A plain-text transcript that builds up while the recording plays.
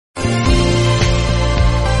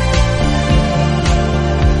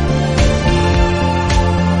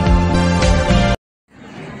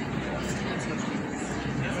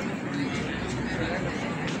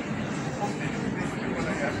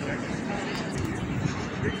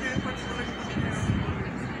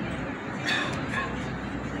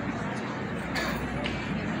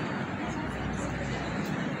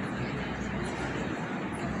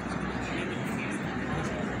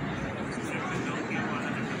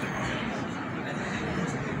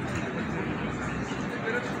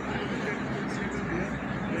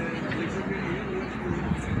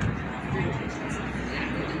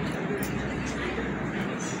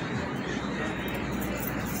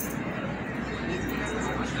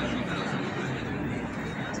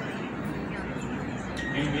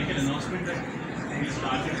we'll make an announcement that we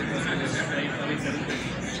started at 7:30.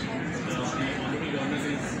 The honorable governor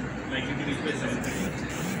is likely to reach by 7:30.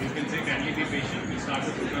 You can say kindly be patient. We start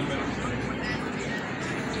the program by around 7:30.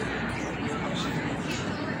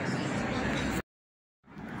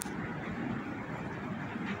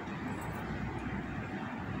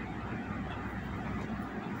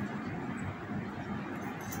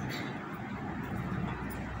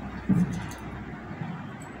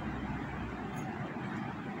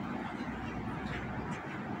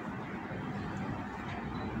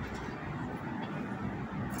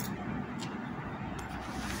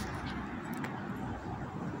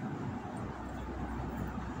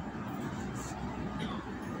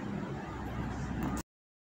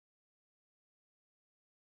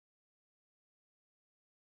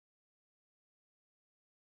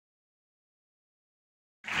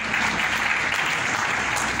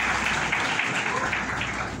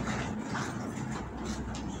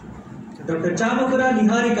 Dr. Chamukura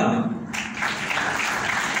Niharika.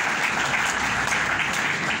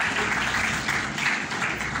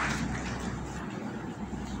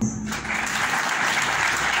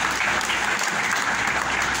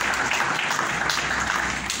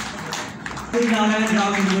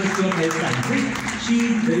 Soundarajan University of Health Sciences. She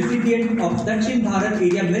is the recipient of Dakshin Bharat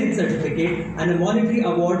Area Merit Certificate and a monetary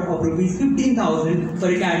award of ₹15,000 for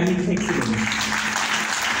academic excellence.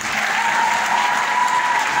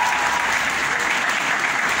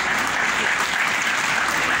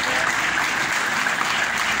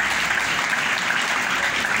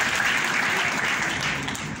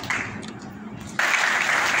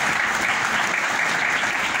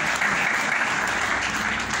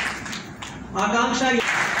 Akanksha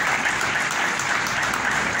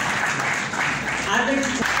Alex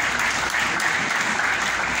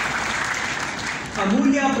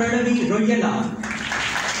Amulya Pranavi Royala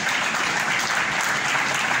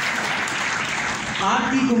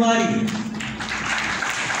Aarti Kumari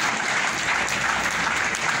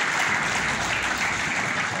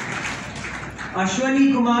Ashwani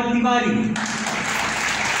Kumar Tiwari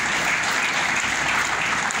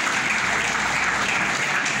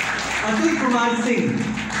Atul Kumar Singh,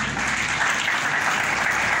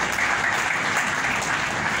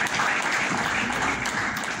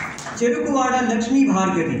 Cherukuwada Lakshmi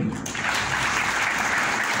Bhargavi,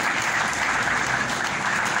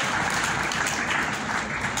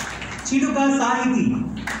 Chiluka Sahiti,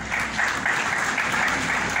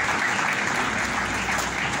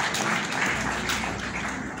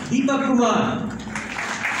 Deepak Kumar,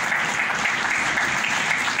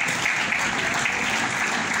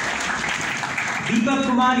 Deepak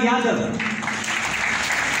Kumar Yadav,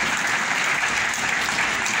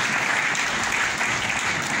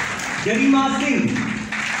 Garima Singh,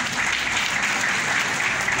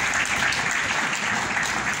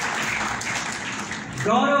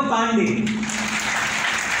 Gaurav Pandey,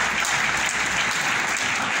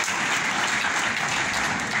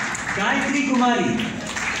 Gayatri Kumari,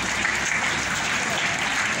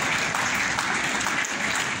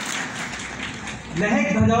 Mehak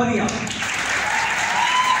Bhadauria,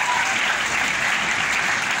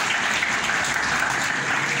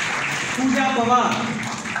 Pooja Pawar,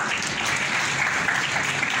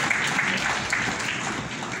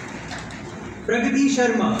 Pragati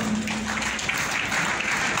Sharma,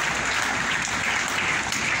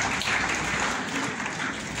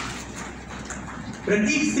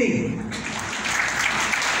 Prateek Singh,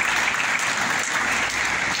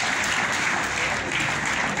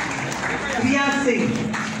 Priya Singh,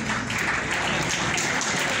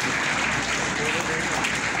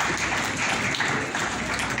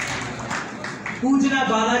 Pujana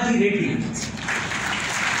Balaji Reddy,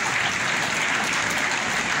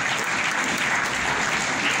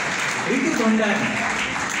 Ritu Bhandari,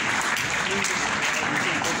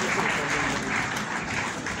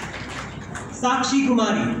 Sakshi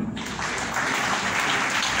Kumari,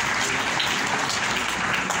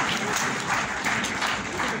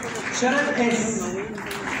 Sharad S,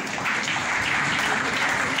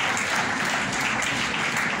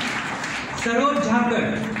 Saroj Jhakar,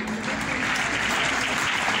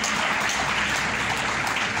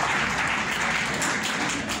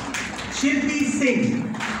 Shilpi Singh,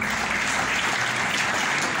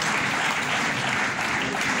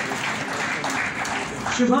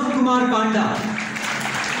 Shubham Kumar Panda,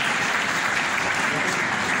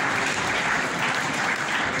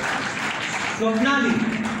 Swapnali,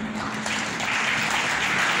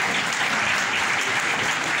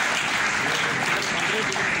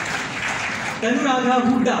 Tanuragha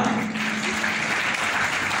Hooda,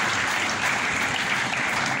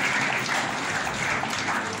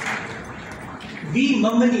 V.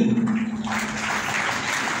 Mammani.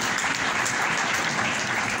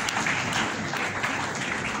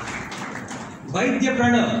 Vaidya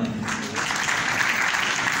Pranav.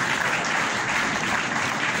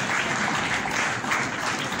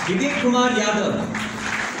 Vivek Kumar Yadav.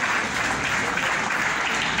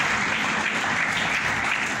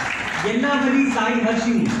 Yennavali Sai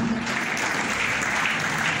Harshini.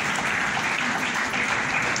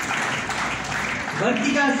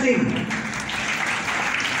 Vartika Singh.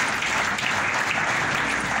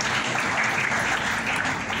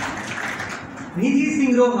 Nidhi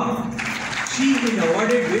Singh Roha. She is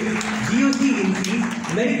awarded with GOC INSEE's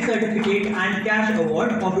Merit Certificate and Cash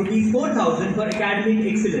Award of Rs 4,000 for academic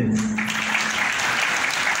excellence.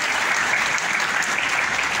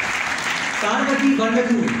 Sarvati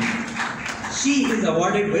Vandathu. She is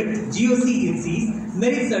awarded with GOC INSEE's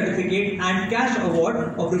Merit Certificate and Cash Award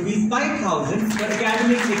of Rs 5,000 for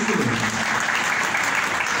academic excellence.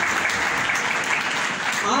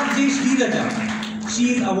 R.J. Sriraja. She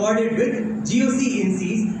is awarded with GOC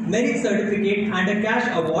INSEE's Merit Certificate and a Cash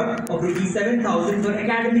Award of Rs 7,000 for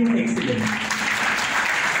academic excellence.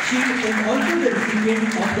 She is also the recipient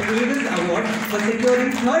of the Avis Award for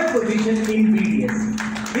securing third position in BDS.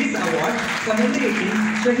 This award, commemorating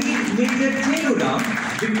Shaheed Major Thenu Ram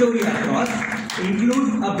Victoria Cross,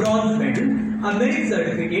 includes a bronze medal, a merit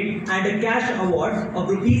certificate and a cash award of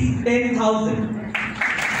Rs 10,000.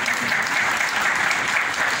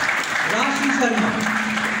 Rashi Sharma.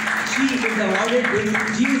 She is awarded with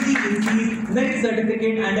GOC INSEE's Merit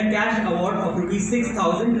Certificate and a cash award of Rs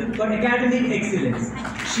 6,000 for academic excellence.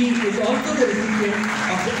 She is also the recipient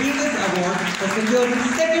of the Avis Award for securing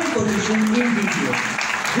second position in BDS.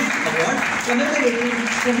 This award, commemorating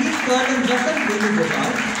Shaheed Colonel Vasant Venugopal,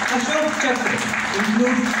 Ashok Chakra,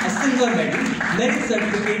 includes a silver medal, merit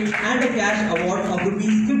certificate and a cash award of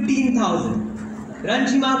Rs 15,000.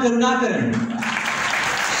 Ranjima Karunakaran.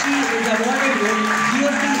 She is awarded with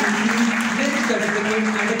GOC INSEE's Merit Certificate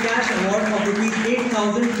and a cash award of Rs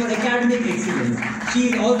 8,000 for academic excellence. She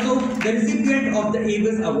is also the recipient of the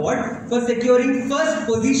Avis Award for securing first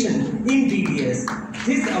position in BDS.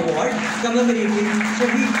 This award, commemorating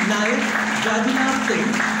Shaheed Nayak Rajanath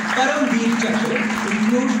Singh Paramveer Chakra,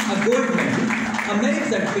 includes a gold medal, a merit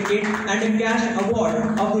certificate and a cash award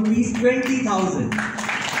of Rs 20,000.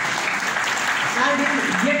 Adding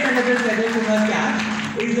yet another feather to her cap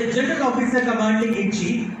is the General Officer Commanding in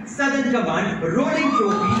Chief, Southern Command, Rolling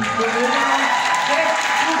Trophy for overall best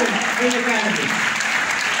student in academics.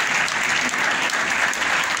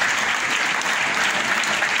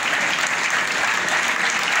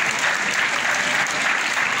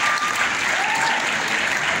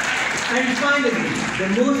 And finally, the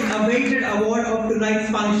most awaited award of tonight's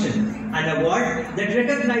function, an award that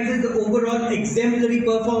recognizes the overall exemplary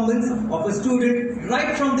performance of a student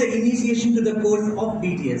right from the initiation to the course of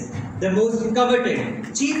BTS. The most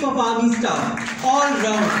coveted Chief of Army Staff,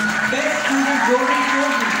 all-round, Best Student Golden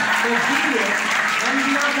Trophy for BTS,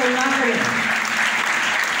 Ranjima Karunakaran.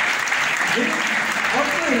 This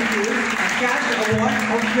also includes a cash award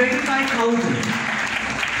of 25,000.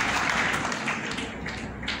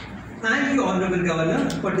 Thank you, Honorable Governor,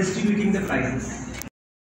 for distributing the prizes.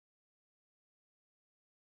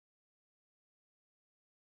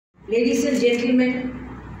 Ladies and gentlemen,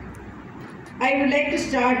 I would like to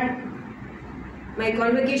start my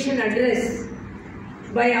convocation address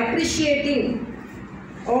by appreciating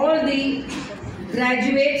all the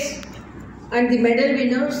graduates and the medal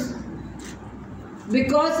winners.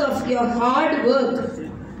 Because of your hard work,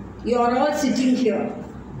 you are all sitting here.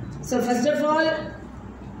 So first of all,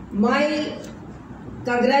 my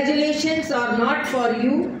congratulations are not for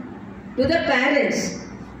you, to the parents.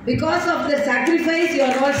 Because of the sacrifice, you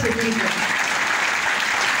are all sitting here.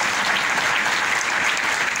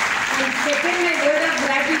 And second, my word of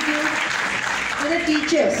gratitude to the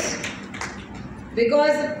teachers.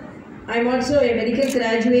 Because I am also a medical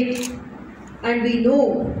graduate and we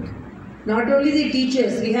know not only the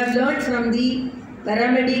teachers, we have learned from the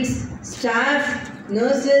paramedics, staff,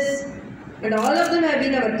 nurses, and all of them have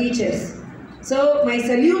been our teachers. So my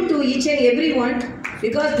salute to each and every one,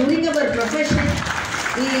 because doing our profession,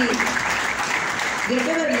 we get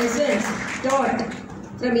our lessons taught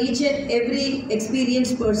from each and every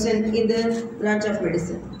experienced person in the branch of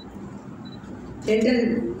medicine,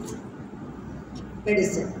 dental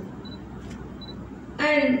medicine.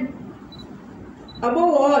 And above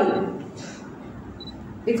all,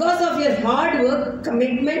 because of your hard work,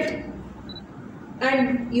 commitment,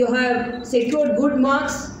 and you have secured good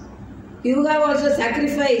marks, you have also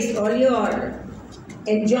sacrificed all your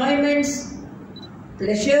enjoyments,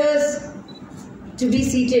 pleasures to be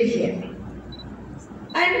seated here.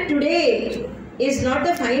 And today is not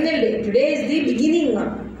the final day. Today is the beginning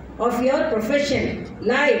of your profession,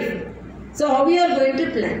 life. So how you are going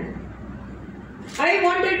to plan? I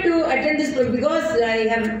wanted to attend this program because I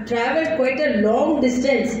have travelled quite a long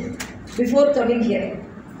distance before coming here.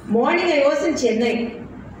 Morning I was in Chennai.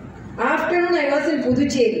 Afternoon I was in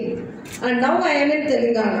Puducherry. And now I am in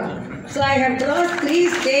Telangana. So I have crossed 3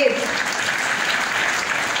 states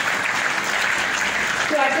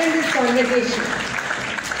to attend this convocation.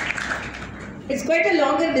 It's quite a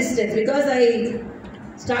longer distance because I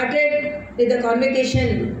started with the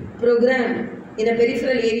convocation program in a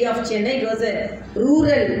peripheral area of Chennai. It was a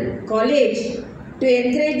rural college to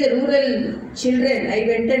encourage the rural children. I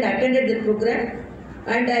went and attended the program,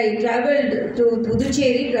 and I travelled to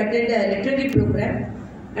Puducherry to attend a literary program,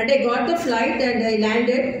 and I got the flight and I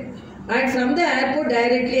landed, and from the airport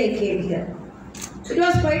directly I came here. It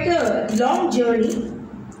was quite a long journey,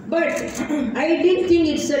 but I didn't think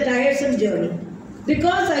it's a tiresome journey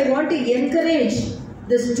because I want to encourage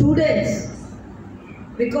the students.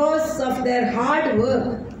 Because of their hard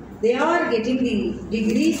work, they are getting the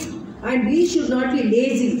degrees, and we should not be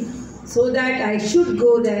lazy. So that I should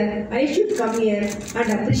go there, I should come here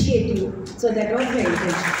and appreciate you. So that was my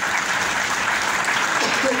intention.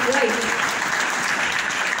 Right.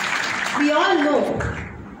 We all know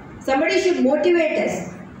somebody should motivate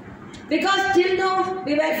us. Because till now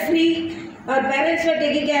we were free, our parents were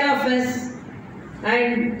taking care of us.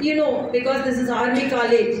 And you know, because this is army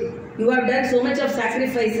college, you have done so much of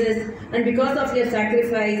sacrifices, and because of your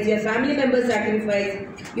sacrifice, your family members' sacrifice,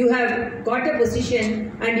 you have got a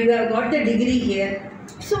position and you have got the degree here.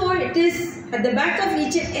 So it is at the back of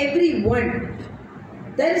each and every one,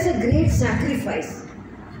 there is a great sacrifice.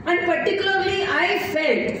 And particularly I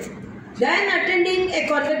felt, than attending a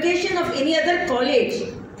convocation of any other college,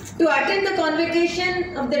 to attend the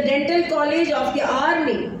convocation of the dental college of the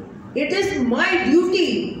army, it is my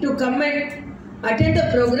duty to come and attend the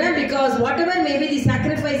program, because whatever may be the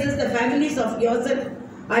sacrifices the families of yourself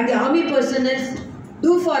and the army personnel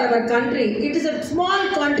do for our country, it is a small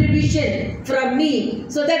contribution from me,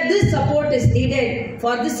 so that this support is needed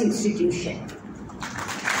for this institution.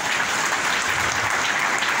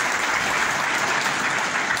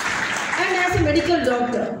 And as a medical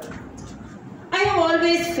doctor, I have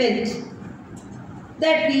always felt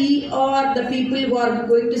that we are the people who are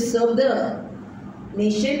going to serve the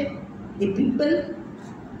nation, the people.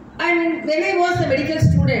 And when I was a medical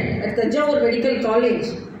student at Tanjavur Medical College,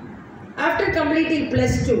 after completing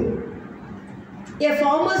 +2, a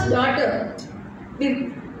farmer's daughter,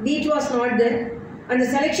 NEET was not there, and the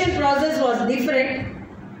selection process was different,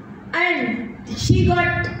 and she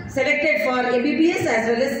got selected for MBBS as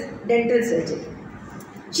well as dental surgery.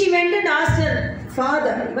 She went and asked her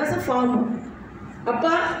father, he was a farmer,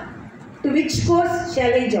 Appa, to which course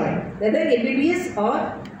shall I join, whether MBBS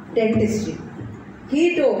or dentistry?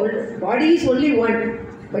 He told, body is only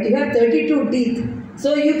one, but you have 32 teeth.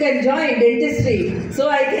 So you can join dentistry, so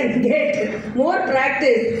I can get more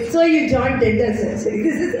practice. So you join dental surgery.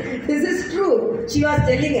 This is true. She was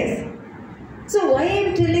telling us. So why I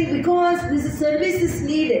am telling? Because this service is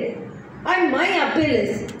needed. And my appeal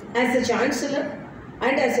is, as a chancellor,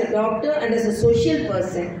 and as a doctor, and as a social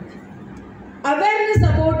person, awareness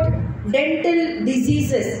about dental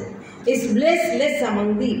diseases is less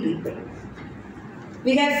among the people.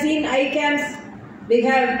 We have seen eye camps, we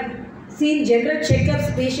have seen general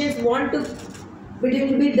checkups, patients want to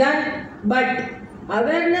be done, but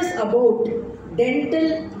awareness about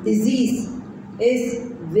dental disease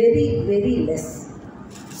is very less.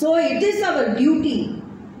 So it is our duty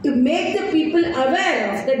to make the people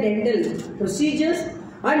aware of the dental procedures,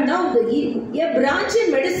 and now a branch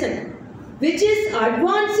in medicine which is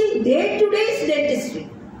advancing day-to-day dentistry,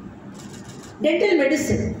 dental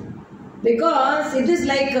medicine. Because it is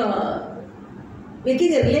like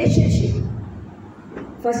making a relationship.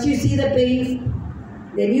 First you see the pain,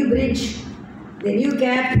 then you bridge, then you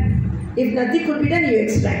cap. If nothing could be done, you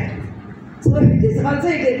extract. So it is also,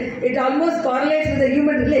 it almost correlates with the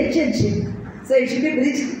human relationship. So it should be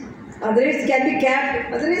bridged, otherwise it can be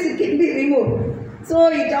capped, otherwise it can be removed. So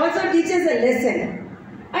it also teaches a lesson.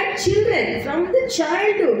 And children, from the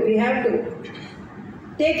childhood, we have to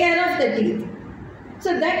take care of the teeth.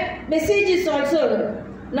 So that message is also,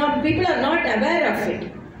 not, people are not aware of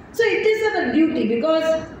it. So it is our duty, because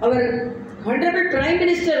our Honorable Prime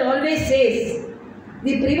Minister always says,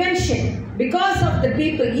 the prevention, because of the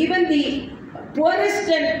people, even the poorest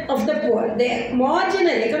of the poor, the marginal,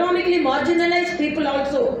 economically marginalized people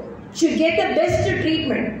also should get the best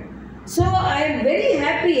treatment. So I am very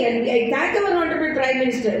happy, and I thank our Honorable Prime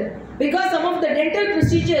Minister, because some of the dental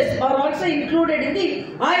procedures are also included in the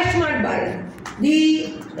Ayushman Bharat,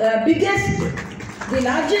 the biggest, the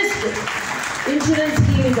largest insurance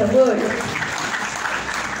scheme in the world.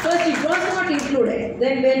 First, it was not included.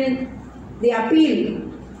 Then when the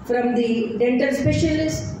appeal from the dental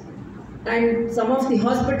specialists and some of the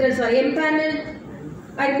hospitals are empaneled,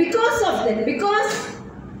 and because of that, because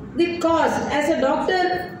the cost, as a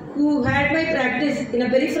doctor who had my practice in a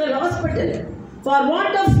peripheral hospital, for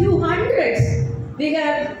want of few hundreds, we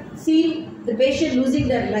have seen the patient losing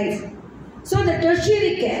their life. So the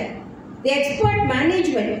tertiary care, the expert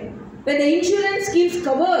management, when the insurance schemes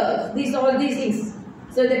cover all these things,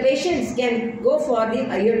 so the patients can go for the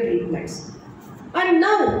higher treatments. And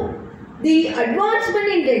now, the advancement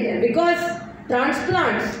in dental, because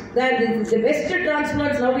transplants, the best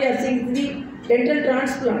transplants, now we are seeing the dental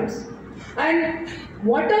transplants. And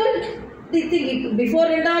what all the thing, before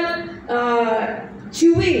and all,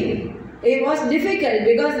 chewing, it was difficult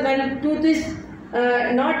because when tooth is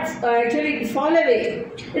not actually fall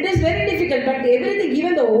away, it is very difficult, but everything,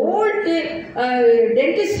 even the old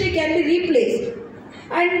dentistry can be replaced.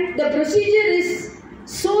 And the procedure is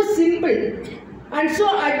so simple and so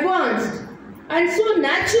advanced and so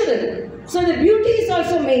natural. So the beauty is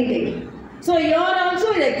also maintained. So you are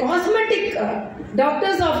also the cosmetic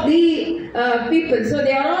doctors of the people. So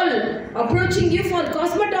they are all approaching you for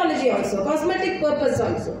cosmetology also, cosmetic purpose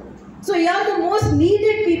also. So you are the most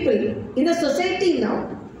needed people in the society now.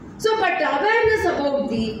 So but awareness about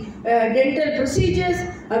the dental procedures,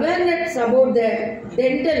 awareness about the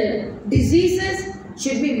dental diseases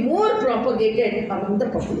should be more propagated among the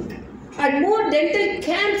public. And more dental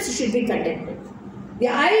camps should be conducted. The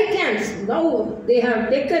eye camps, now they have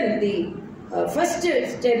taken the first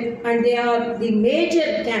step, and they are the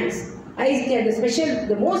major camps. Eye camp, the special,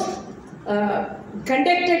 the most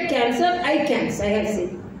conducted camps are eye camps, I have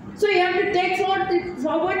seen. So you have to take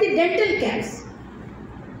forward the dental camps.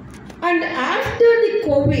 And after the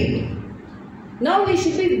COVID, now we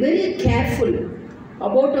should be very careful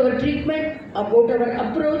about our treatment, about our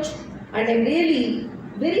approach, and I'm really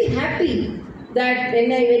very happy that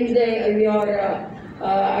when your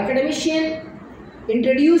academician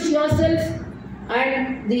introduced yourself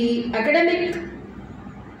and the academic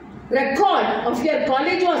record of your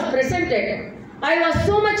college was presented, I was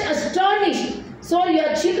so much astonished. So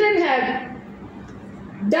your children have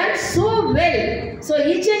done so well. So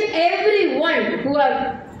each and every one who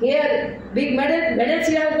are here, big medals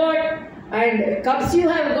you have got and cups you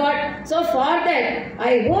have got. So for that,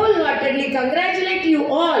 I wholeheartedly congratulate you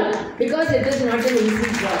all, because it is not an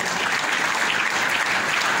easy job.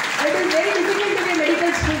 It is very difficult to be a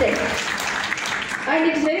medical student, and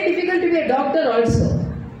it is very difficult to be a doctor also.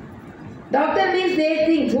 Doctor means they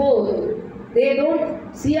think, oh, they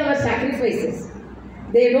don't see our sacrifices.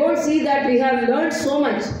 They don't see that we have learned so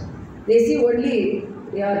much. They see only,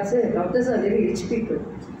 doctors are very rich people.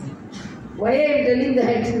 Why I am telling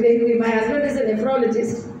that? My husband is a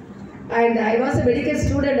nephrologist, and I was a medical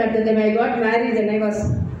student at the time. I got married and I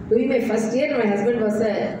was doing my first year. My husband was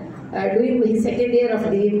doing his second year of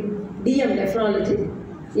DM nephrology.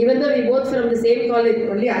 Even though we both from the same college,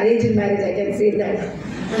 only arranged marriage, I can say that.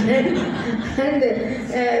 and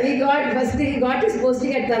we got his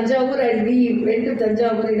posting at Tanjavur, and we went to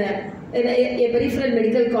Tanjavur in a peripheral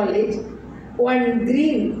medical college. One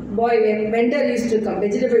green boy, a vendor used to come,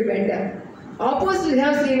 vegetable vendor. Opposite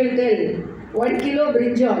house, he will tell 1 kilo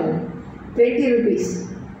brinjal, 20 rupees.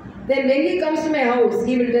 Then when he comes to my house,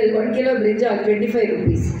 he will tell 1 kilo brinjal, 25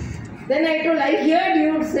 rupees. Then I told, I heard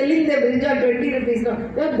you selling the brinjal 20 rupees. No,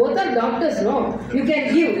 both are doctors, no. You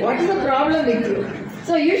can give. What is the problem with you?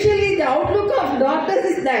 So usually the outlook of doctors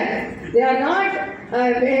is that they are not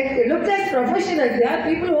looked as professionals. They are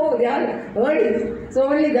people who they are earning. So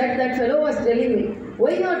only that fellow was telling me,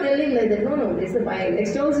 why you are telling like that? No, this is my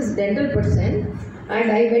next house is dental person,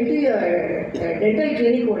 and I went to a dental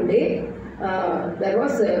clinic one day.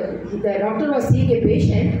 The doctor was seeing a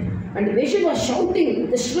patient, and the patient was shouting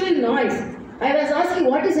the shrill noise. I was asking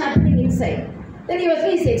what is happening inside. Then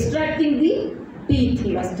he's extracting the teeth,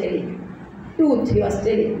 he was telling. Tooth, he was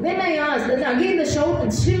telling. Then I asked, then again the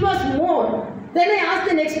shout still was more. Then I asked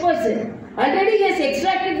the next person, already he has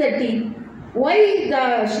extracted the teeth. Why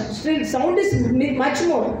the still sound is much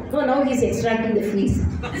more? No, now he is extracting the fleas.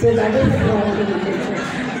 So that is the problem.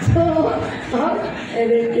 So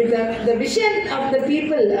the vision of the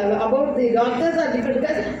people about the doctors are different,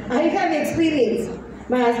 because I have experience.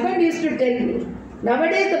 My husband used to tell me,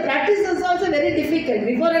 nowadays the practice is also very difficult.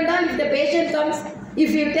 Before and all, if the patient comes,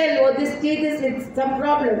 If you tell, oh, this teeth is with some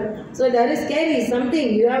problem, so there is caries,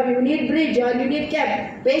 something, you need bridge or you need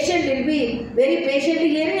cap, patient will be very patiently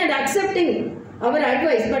hearing and accepting our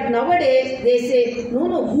advice. But nowadays, they say,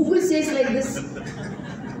 no, Google says like this.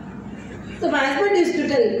 So my husband used to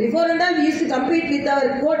tell, before and all we used to compete with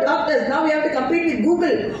our co-doctors, now we have to compete with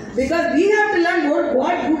Google because we have to learn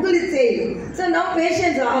what Google is saying. So now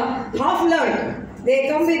patients are half learned. They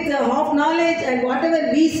come with half knowledge and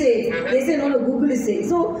whatever we say, they say, no, Google is saying.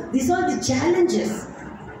 So these are the challenges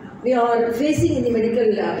we are facing in the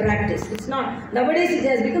medical practice. It's not, nowadays it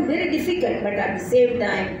has become very difficult, but at the same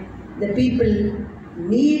time, the people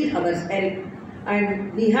need our help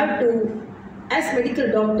and we have to, as medical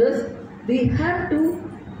doctors, we have to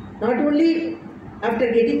not only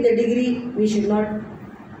after getting the degree, we should not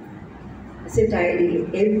sit idly.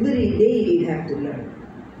 Every day we have to learn.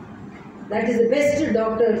 That is the best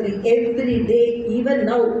doctor every day. Even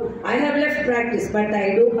now, I have left practice, but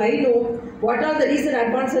I know what are the recent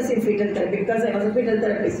advances in fetal therapy because I was a fetal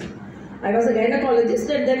therapist. I was a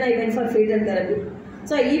gynecologist and then I went for fetal therapy.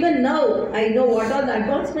 So even now, I know what are the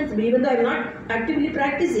advancements, even though I am not actively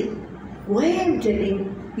practicing. Why I am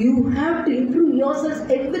telling? You have to improve yourself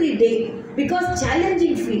every day because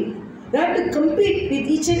challenging field. You have to compete with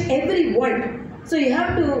each and every one. So you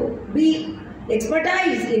have to be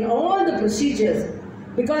expertise in all the procedures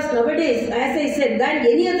because nowadays, as I said, than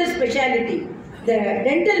any other specialty, the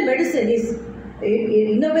dental medicine is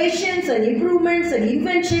innovations and improvements and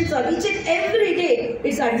inventions of each and every day.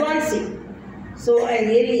 It's advancing. So I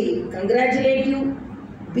really congratulate you.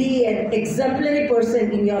 Be an exemplary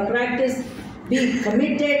person in your practice. Be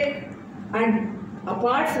committed, and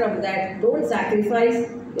apart from that, don't sacrifice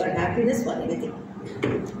your happiness for anything.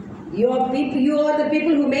 You are the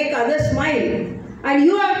people who make others smile, and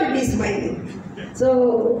you have to be smiling.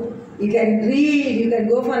 So you can read, you can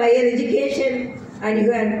go for higher education, and you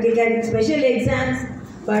can take special exams,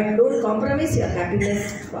 but don't compromise your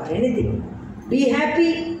happiness for anything. Be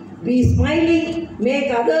happy, be smiling,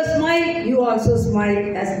 make others smile. You also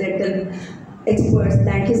smile as dental experts.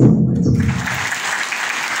 Thank you so much.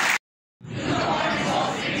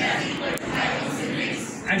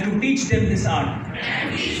 And to teach them this art,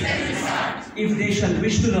 if they shall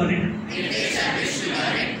wish to learn it,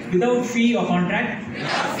 without fee or contract,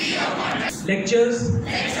 lectures,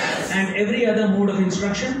 and every other mode of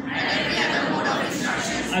instruction,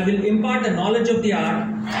 I will impart the knowledge of the art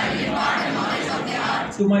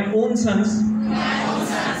to my own sons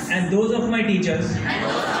and those of my teachers,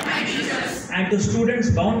 and to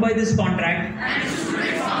students bound by this contract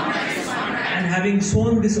and having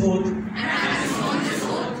sworn this oath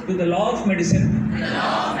to the law of medicine,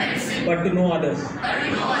 but to no others.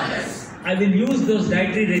 I will use those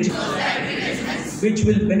dietary regimens which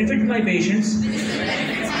will benefit my patients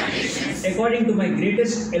according to my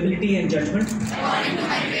greatest ability and judgment.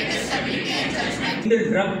 Neither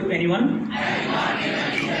drug to anyone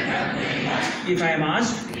if I am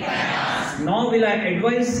asked, nor will I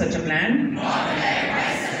advise such a plan.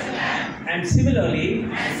 And similarly,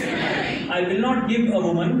 I will not give a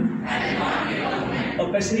woman a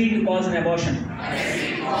pessary to cause an abortion.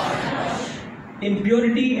 In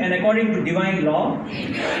purity and according to divine law,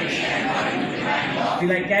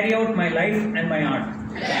 will I carry out my life and my art.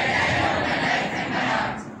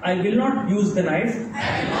 I will not use the knife,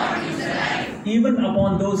 even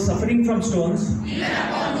upon those suffering from stones,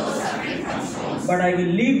 but I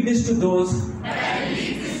will leave this to those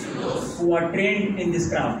who are trained in this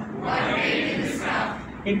craft.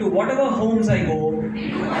 Into whatever homes I go,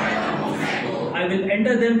 I will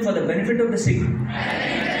enter them for the benefit of the sick,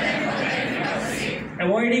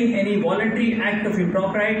 avoiding any voluntary act of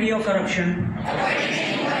impropriety or corruption,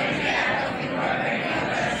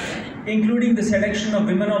 including the selection of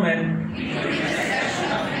women or men,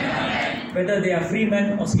 whether they are free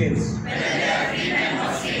men or slaves.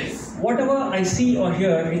 Whatever I see or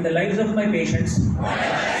hear in the lives of my patients,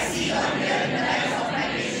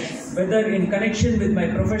 whether in connection with my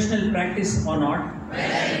professional practice or not,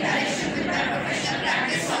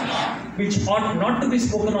 which ought not to be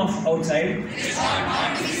spoken of outside,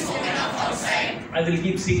 I will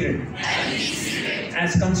keep secret,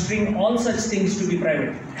 as considering all such things to be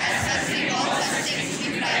private.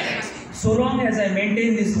 So long as I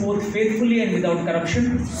maintain this oath faithfully and without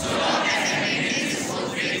corruption,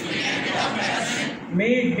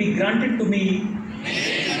 may it be granted to me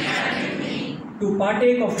to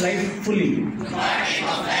partake of life fully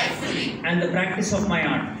and the practice of my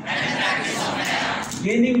art,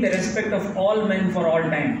 gaining the respect of all men for all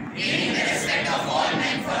time.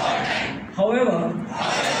 However,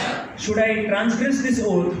 should I transgress this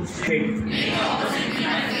oath,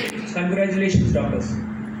 Congratulations, doctors.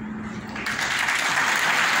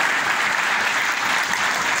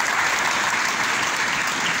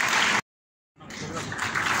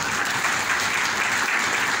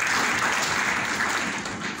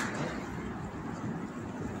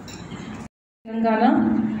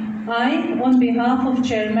 I, on behalf of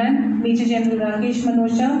Chairman Major General Rakesh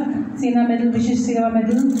Manocha, Sena Medal, Vishesh Seva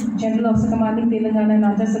Medal, General Officer Commanding Telangana and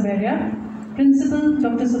Andhra Siberia, Principal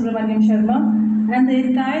Dr. Soundarajan Sharma, and the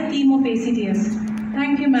entire team of ACTS.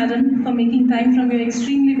 Thank you, Madam, for making time from your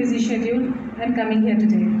extremely busy schedule and coming here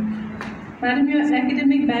today. Madam, your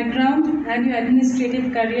academic background and your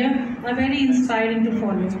administrative career are very inspiring to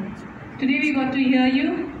follow. Today we got to hear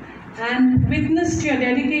you and witnessed your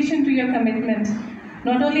dedication to your commitment.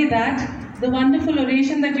 Not only that, the wonderful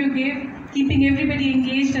oration that you gave, keeping everybody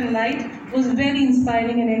engaged and light, was very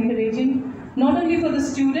inspiring and encouraging, not only for the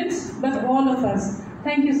students, but all of us.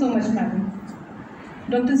 Thank you so much, Madam.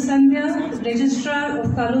 Dr. Sandhya, Registrar of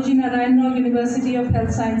Kaloji Narayan Rao University of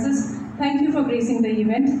Health Sciences, thank you for gracing the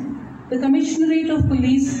event. The Commissionerate of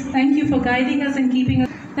Police, thank you for guiding us and keeping us.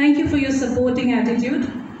 Thank you for your supporting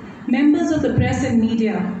attitude. Members of the press and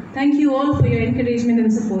media, thank you all for your encouragement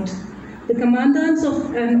and support. The commandants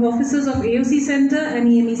and officers of AOC Center and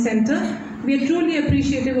EME Center, we are truly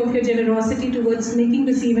appreciative of your generosity towards making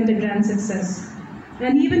this event a grand success.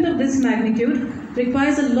 An event of this magnitude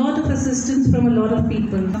requires a lot of assistance from a lot of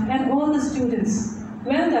people and all the students.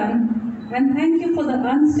 Well done, and thank you for the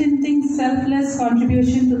unstinting, selfless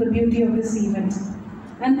contribution to the beauty of this event.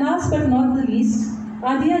 And last but not the least,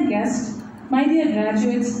 our dear guests, my dear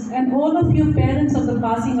graduates, and all of you parents of the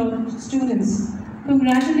passing out students,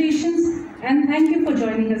 congratulations and thank you for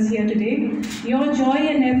joining us here today. Your joy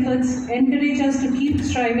and efforts encourage us to keep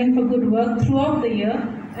striving for good work throughout the year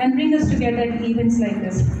and bring us together at events like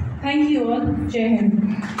this. Thank you all. Jai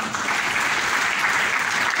Hind.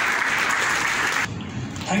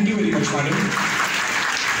 Thank you very much, Madam.